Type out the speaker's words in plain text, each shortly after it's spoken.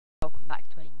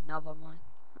another mine.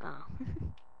 Oh.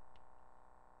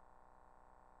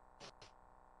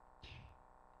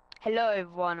 Hello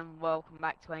everyone and welcome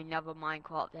back to another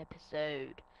Minecraft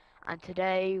episode. And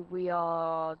today we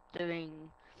are doing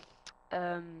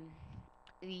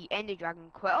the Ender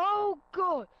Dragon quest. Oh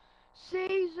god!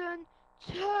 Season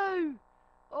 2!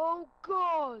 Oh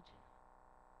god!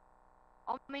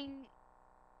 I mean,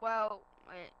 well,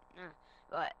 wait, no,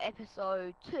 like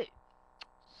episode 2.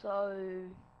 So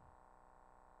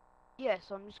yeah,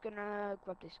 so I'm just gonna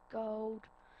grab this gold.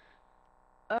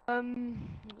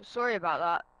 Sorry about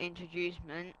that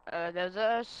introducement. There's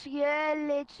a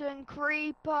skeleton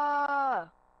creeper.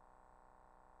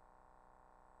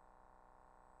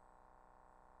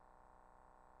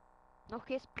 Knock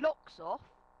his blocks off.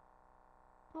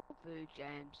 Oh, boo,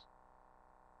 James.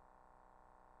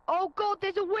 Oh god,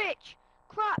 there's a witch!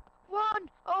 Crap, run!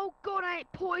 Oh god, and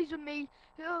it poisoned me.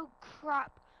 Oh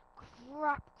crap,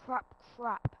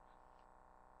 crap.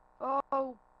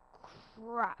 Oh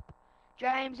crap.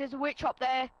 James, there's a witch up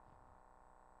there.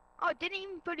 Oh, it didn't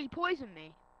even fully poison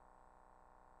me.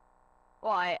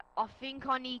 Right, I think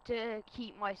I need to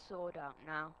keep my sword out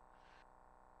now.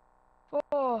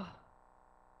 Oh.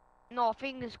 No, I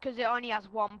think it's because it only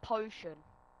has one potion.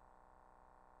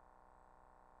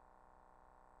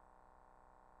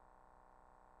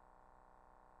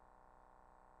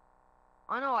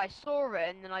 I know, I saw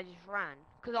it and then I just ran.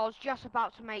 Because I was just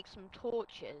about to make some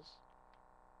torches.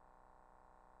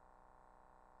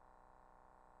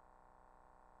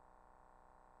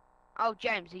 Oh,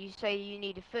 James, you say you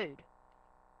needed food?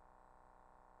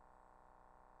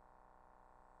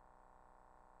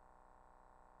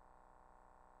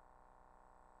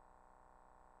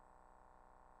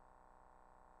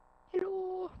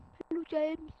 Hello, hello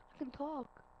James, I can talk.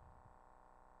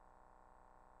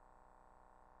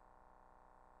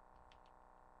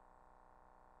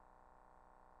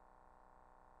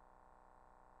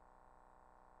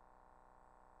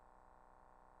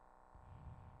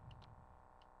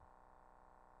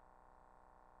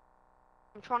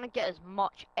 I'm trying to get as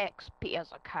much XP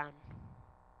as I can.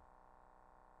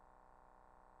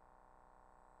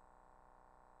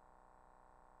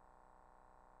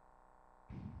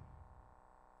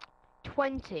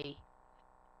 $20.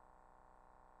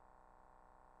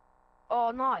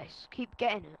 Oh, nice. Keep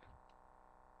getting it.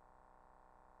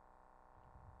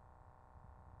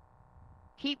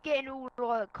 Keep getting all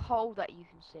the coal that you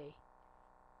can see.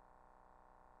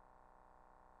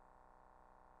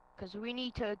 Because we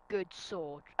need a good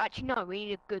sword. Actually, no, we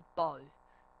need a good bow.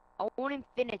 I want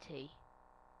infinity.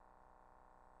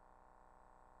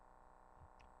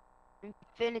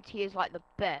 Infinity is like the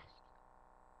best.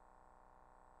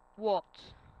 What?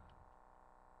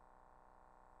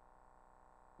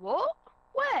 What?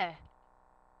 Where?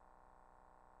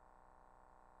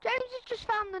 James has just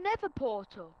found the nether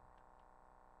portal.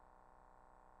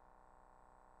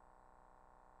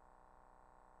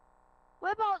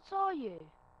 Whereabouts are you?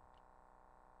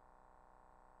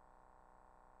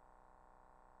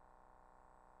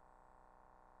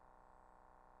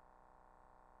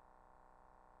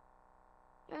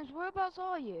 James, whereabouts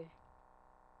are you?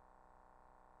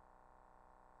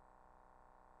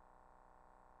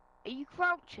 Are you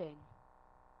crouching?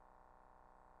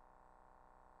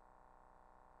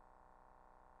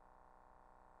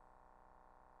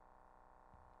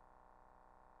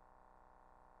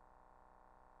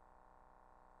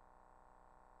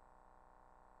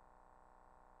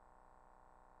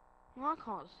 I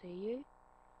can't see you.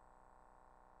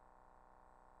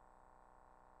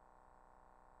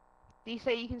 Do you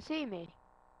say you can see me?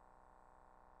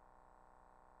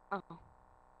 Oh.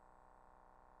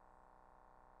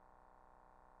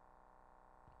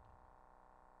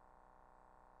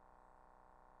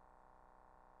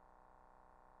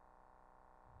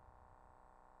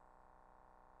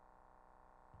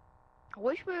 I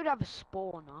wish we would have a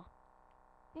spawner.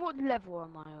 What level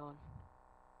am I on?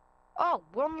 Oh,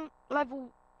 we're on level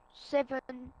 7.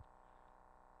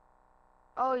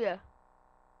 Oh yeah.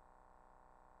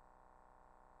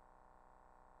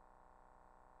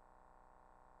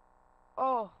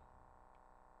 Oh.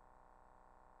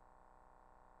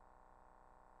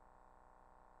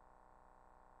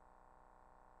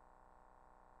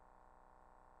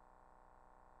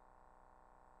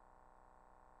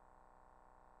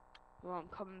 Well, I'm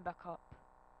coming back up.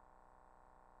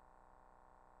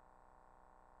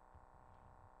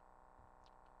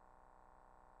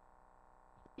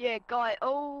 Yeah, guys,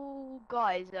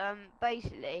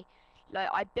 basically, like,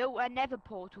 I built a nether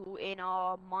portal in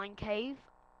our mine cave,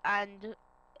 and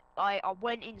I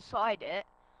went inside it,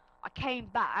 I came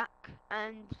back,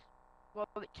 and, well,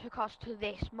 it took us to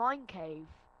this mine cave.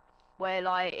 where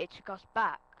like it took us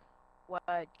back,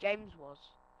 where James was.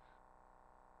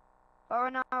 Bow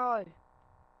and arrow.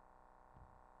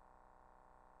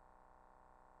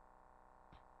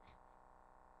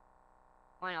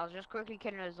 Wait, I was just quickly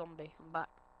killing a zombie. I'm back.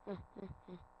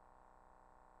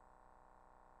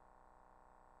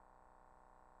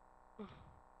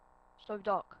 So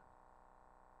dark.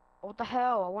 What the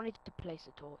hell? I wanted to place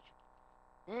a torch.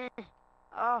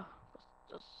 Oh, for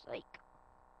God's sake.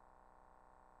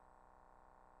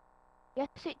 Yes,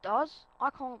 it does. I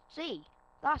can't see.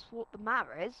 That's what the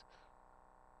matter is.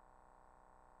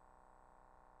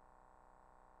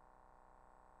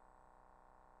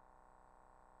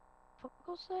 For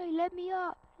God's sake, let me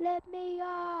up. Let me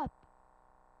up.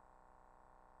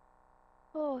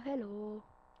 Oh, hello.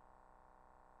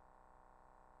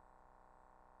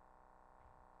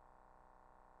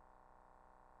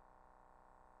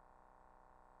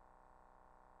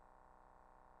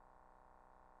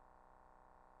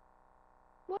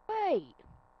 Wait.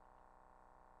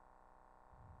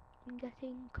 I'm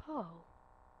getting coal.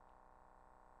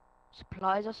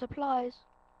 Supplies are supplies.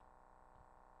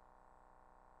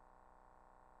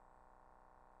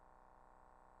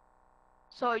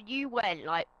 So you went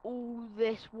like all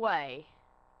this way.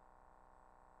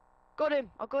 Got him!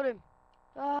 I got him!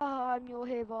 Ah, I'm your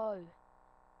hero.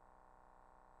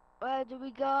 Where do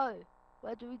we go?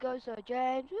 Where do we go, Sir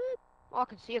James? Whoop. Oh, I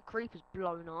can see a creeper's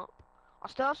blown up. I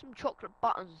still have some chocolate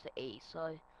buttons to eat,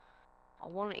 so I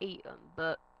want to eat them,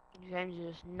 but James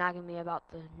is just nagging me about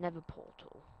the Nether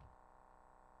portal.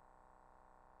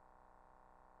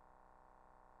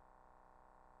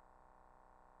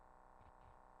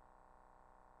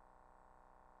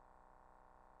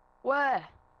 Where?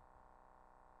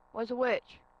 Where's the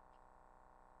witch?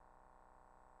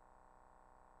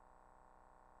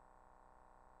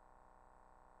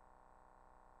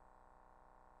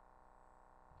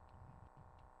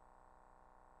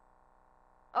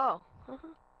 Oh.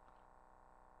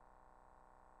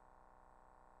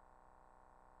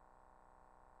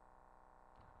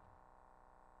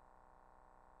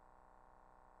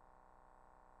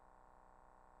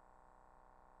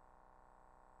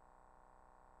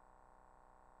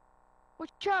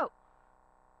 Watch out!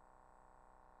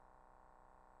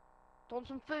 Want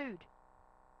some food?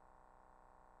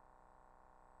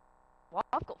 Well,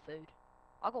 I've got food.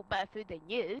 I got better food than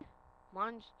you.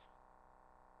 Mine's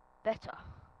better.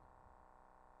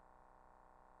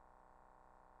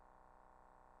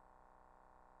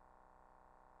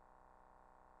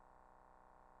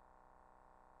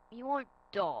 You won't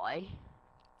die.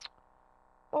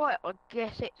 Alright, I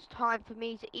guess it's time for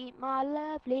me to eat my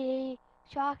lovely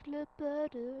chocolate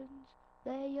buttons.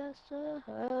 They are so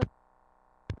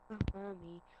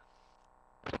me.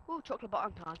 Oh, chocolate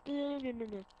button time. Dun dun dun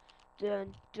dun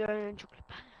dun, dun chocolate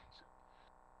buttons.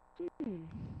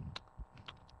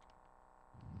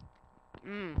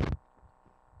 Mmm.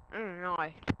 Mmm.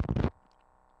 Nice.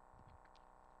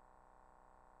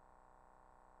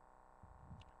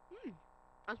 Mmm.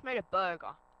 I just made a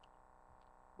burger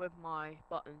with my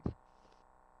buttons.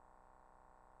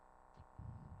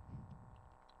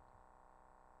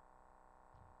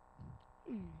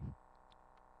 Mmm.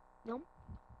 Yum.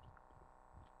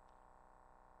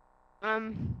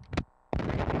 Um.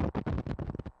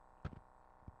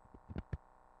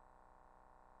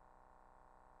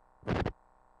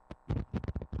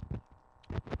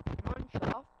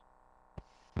 Mineshaft.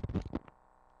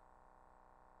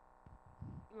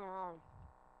 Oh.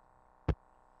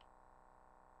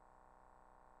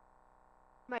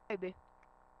 Maybe.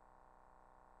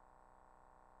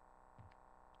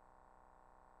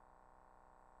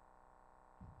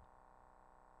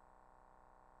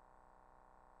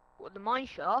 What, the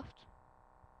mineshaft?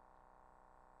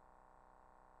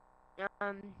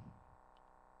 Um.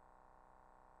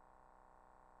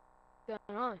 Don't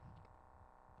know.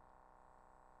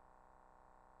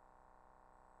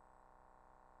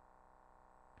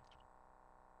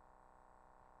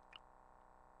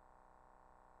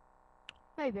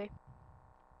 Maybe.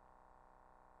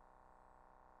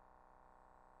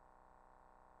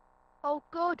 Oh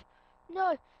God,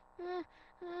 no!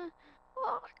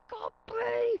 Oh, I can't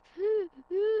breathe.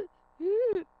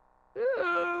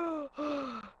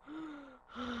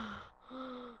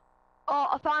 Oh,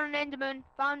 I found an Enderman.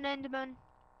 Found an Enderman.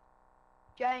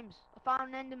 James, I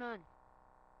found an Enderman.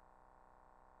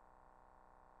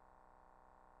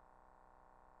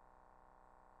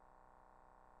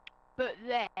 But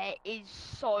there is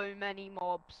so many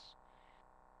mobs.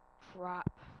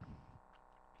 Crap.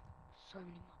 So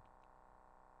many mobs.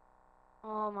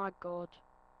 Oh my God.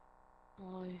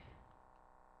 No.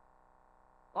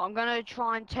 Well, I'm gonna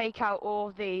try and take out all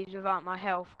of these without my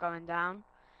health going down.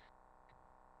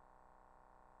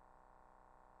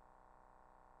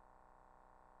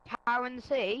 Tower in the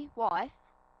sea? Why?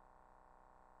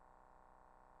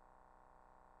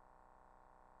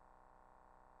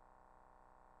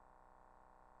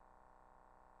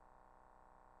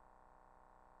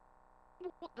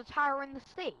 What, the tower in the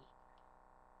sea?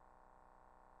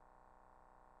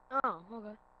 Oh,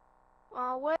 okay.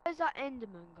 Well, where's that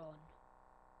Enderman gone?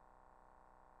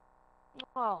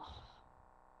 Oh.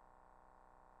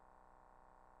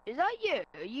 Is that you?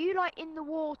 Are you, like, in the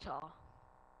water?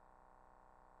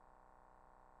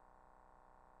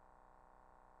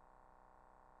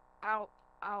 Out,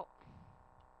 out.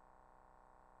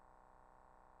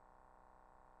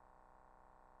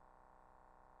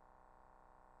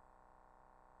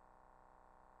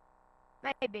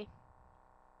 Maybe.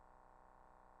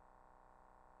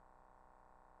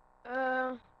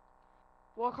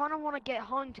 Well, I kind of want to get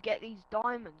home to get these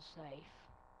diamonds safe.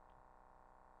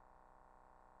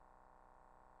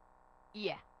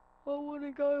 Yeah. I want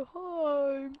to go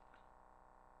home.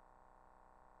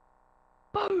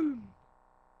 Boom!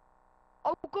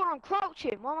 Oh god, I'm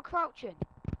crouching. Why am I crouching?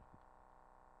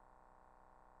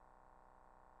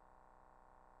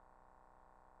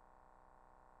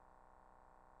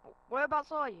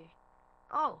 Whereabouts are you?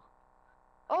 Oh.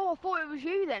 Oh, I thought it was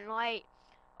you then, like...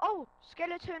 Oh,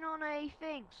 skeleton on a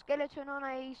thing. Skeleton on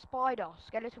a spider.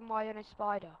 Skeleton on a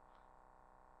spider.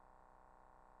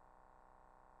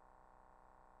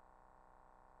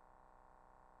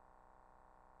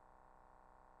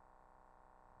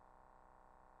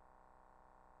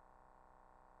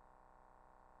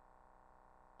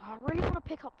 I really want to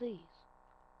pick up these.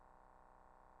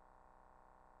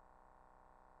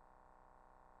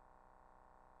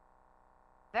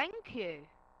 Thank you.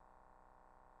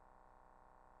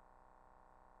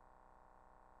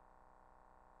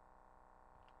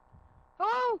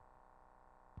 Oh!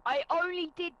 I only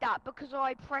did that because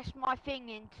I pressed my thing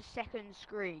into second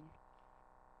screen.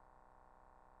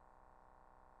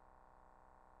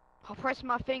 I pressed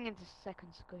my thing into second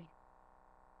screen.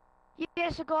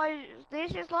 Yeah, so guys,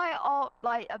 this is like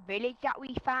a village that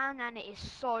we found, and it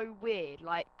is so weird.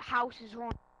 Like houses are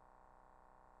on.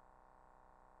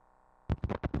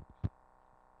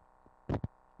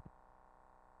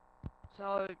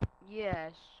 So yeah,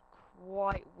 it's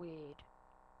quite weird.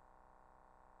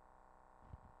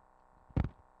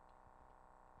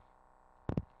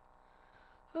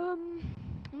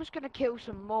 I'm just gonna kill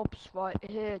some mobs right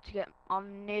here to get. I've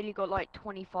nearly got like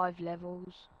 25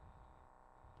 levels.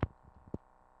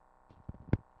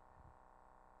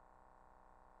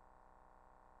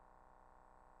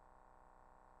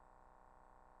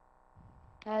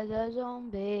 There's a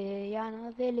zombie and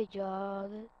a villager.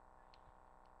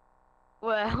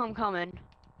 Well, I'm coming.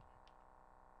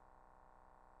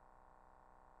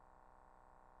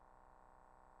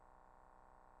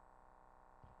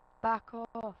 Back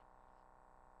off.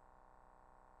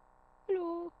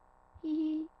 Hello.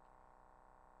 Hee.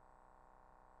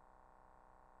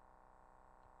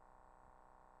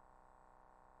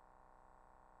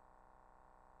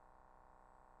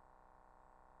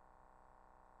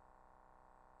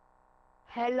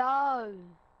 Hello.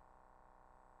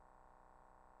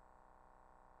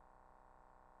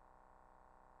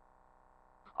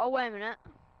 Oh, wait a minute.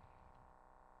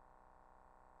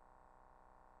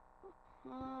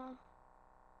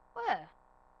 Where?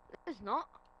 There's not.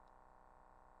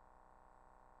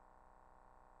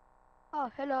 Oh,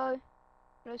 hello.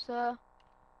 Hello, sir.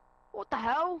 What the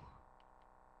hell?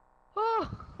 Oh!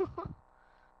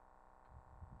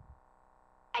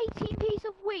 18 piece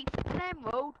of wheat for an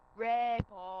emerald? Rip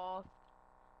off.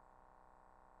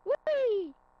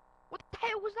 Whee! What the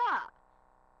hell was that?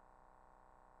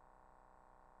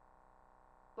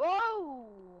 Whoa!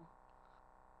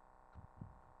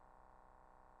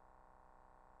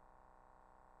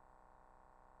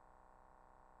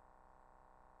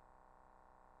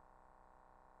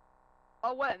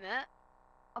 Oh, wait a minute.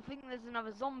 I think there's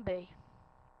another zombie.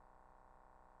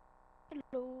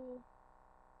 Hello.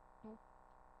 Oh.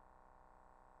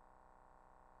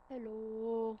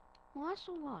 Hello. Well, that's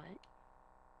alright.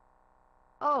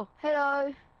 Oh,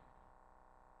 hello.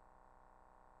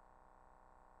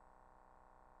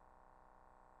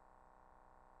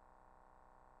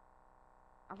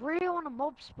 I really want a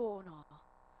mob spawner.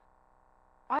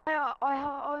 I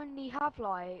only have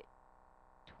like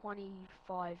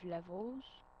 25 levels.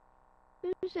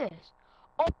 Who's this?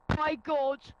 Oh my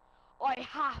god! I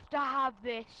have to have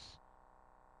this!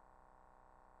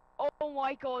 Oh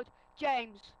my god!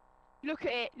 James! Look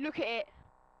at it! Look at it!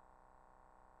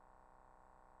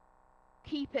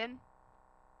 Keep him.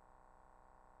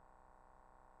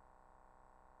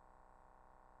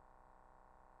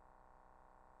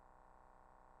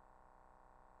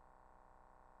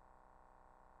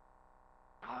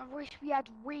 I wish we had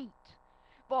wheat.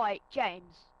 Right,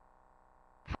 James.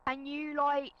 Can you,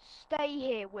 like, stay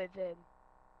here with him?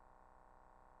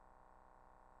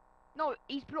 No,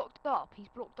 he's blocked up. He's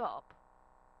blocked up.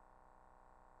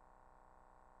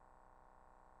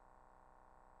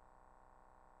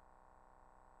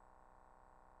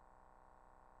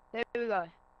 There we go.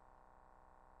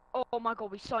 Oh my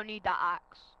god, we so need that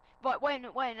axe. Right, when,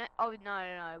 oh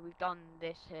no, we've done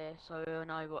this here, so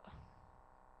no, what?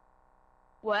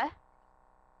 Where?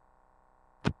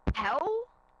 Hell?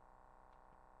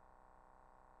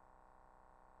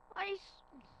 I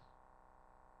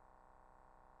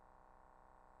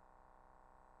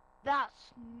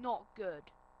That's not good.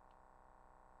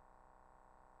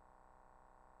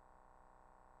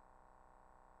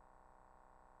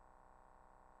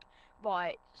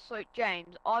 Right, so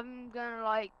James, I'm gonna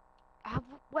like,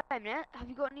 wait a minute, have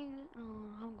you got any, oh,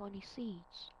 I haven't got any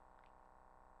seeds.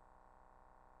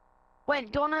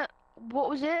 Wait, Donna, what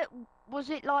was it? Was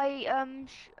it like,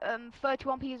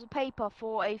 31 pieces of paper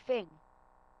for a thing?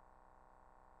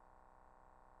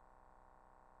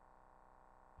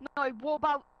 No, what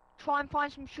about try and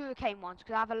find some sugarcane ones,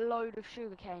 because I have a load of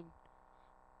sugarcane.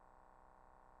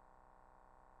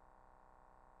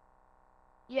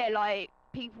 Yeah, like,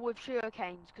 people with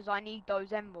sugarcanes, because I need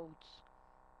those emeralds.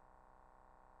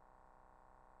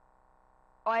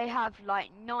 I have, like,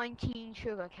 19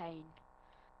 sugarcane.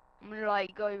 I'm gonna,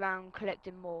 like, go around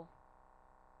collecting more.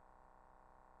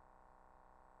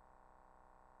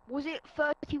 Was it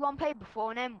 31 paper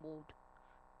for an emerald?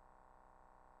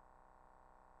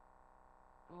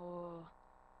 Oh.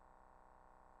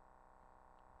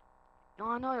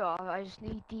 No, I know, I just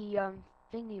need the,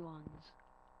 thingy ones.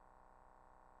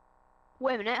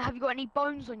 Wait a minute, have you got any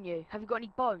bones on you? Have you got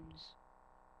any bones?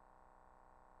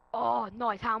 Oh,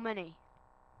 nice, how many?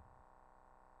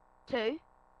 2?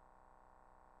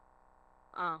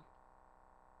 Oh.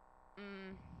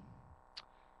 Mm.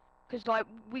 Because, like,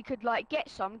 we could, like, get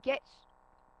some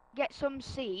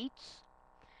seeds.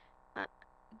 Uh,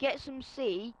 get some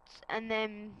seeds, and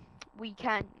then we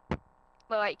can,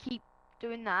 like, keep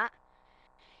doing that.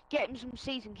 Get them some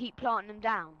seeds and keep planting them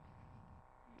down.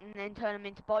 And then turn them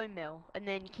into bone meal, and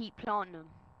then keep planting them.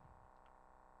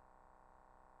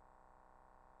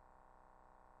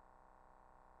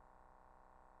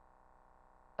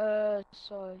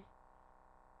 So...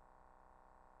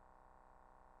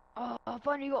 Oh, I've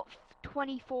only got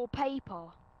 24 paper.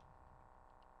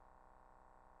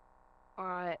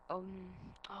 Alright, oh,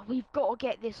 we've got to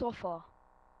get this offer.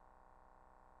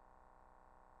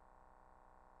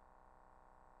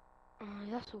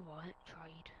 That's alright,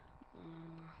 trade.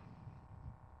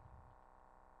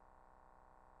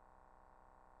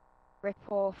 Rip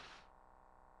off.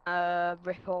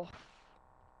 Rip off.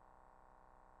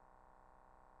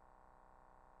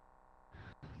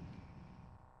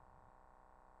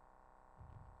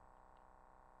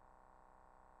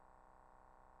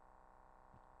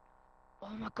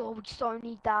 Oh my god, we so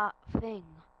need that thing.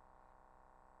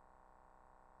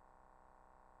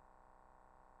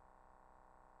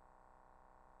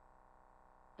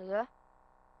 Is there?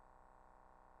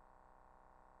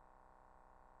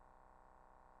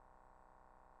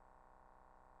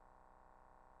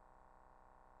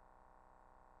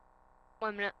 Wait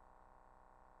a minute.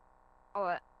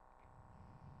 Alright.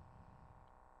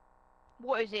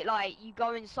 What is it like? You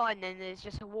go inside and then there's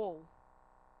just a wall.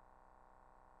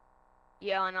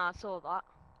 Yeah, I know, I saw that.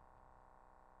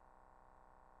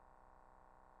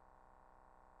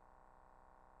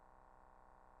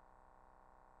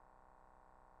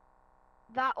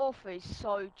 That offer is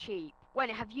so cheap. Wait,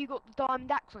 have you got the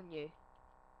diamond axe on you?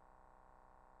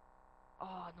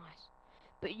 Oh, nice.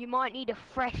 But you might need a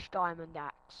fresh diamond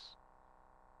axe.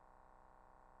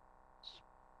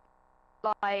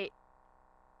 Like,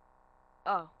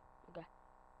 oh, okay.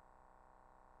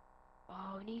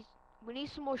 Oh, we need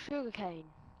some more sugarcane.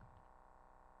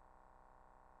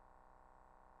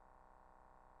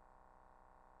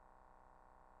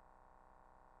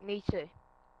 Me too.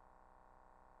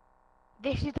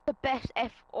 This is the best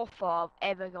offer I've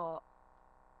ever got.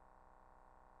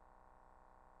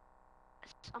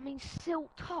 I mean, Silk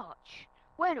Touch.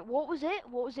 Wait, what was it?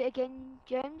 What was it again,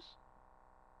 James?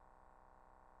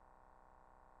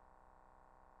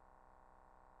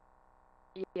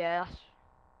 Yeah,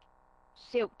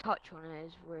 Silk Touch on it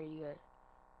is really good.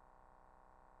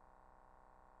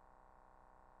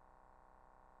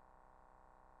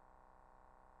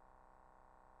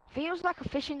 I think it was like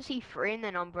efficiency 3 and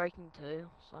then unbreaking 2,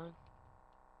 so.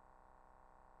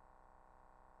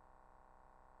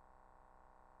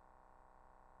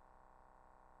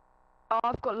 Oh,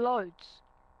 I've got loads.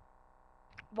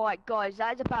 Right, guys,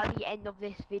 that is about the end of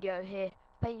this video here.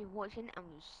 Thank you for watching, and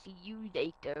we'll see you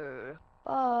later.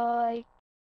 Bye.